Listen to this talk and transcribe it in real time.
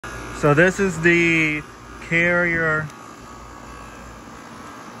So this is the Carrier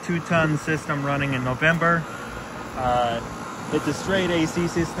 2-ton system running in November. It's a straight AC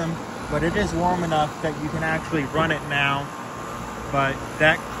system, but it is warm enough that you can actually run it now. But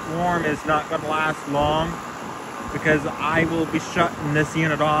that warm is not going to last long because I will be shutting this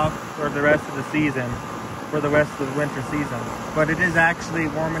unit off for the rest of the season, for the rest of the winter season. But it is actually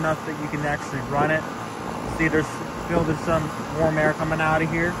warm enough that you can actually run it. See, there's some warm air coming out of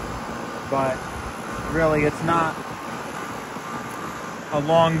here, but really it's not a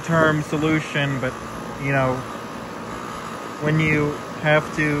long-term solution. But you know, when you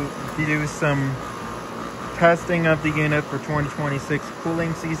have to do some testing of the unit for 2026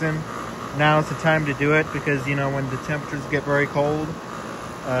 cooling season, now's the time to do it, because you know, when the temperatures get very cold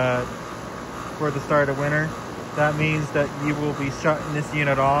for the start of winter, that means that you will be shutting this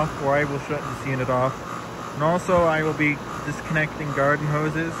unit off, or I will shut this unit off. And also I will be disconnecting garden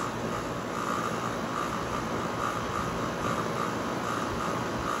hoses.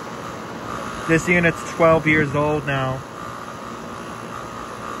 This unit's 12 years old now.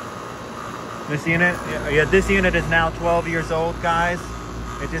 This unit is now 12 years old, guys.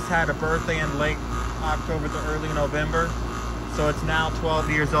 It just had a birthday in late October to early November, so it's now 12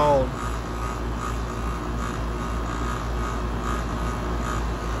 years old.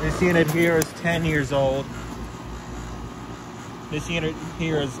 This unit here is 10 years old. This unit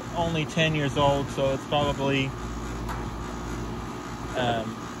here is only 10 years old, so it's probably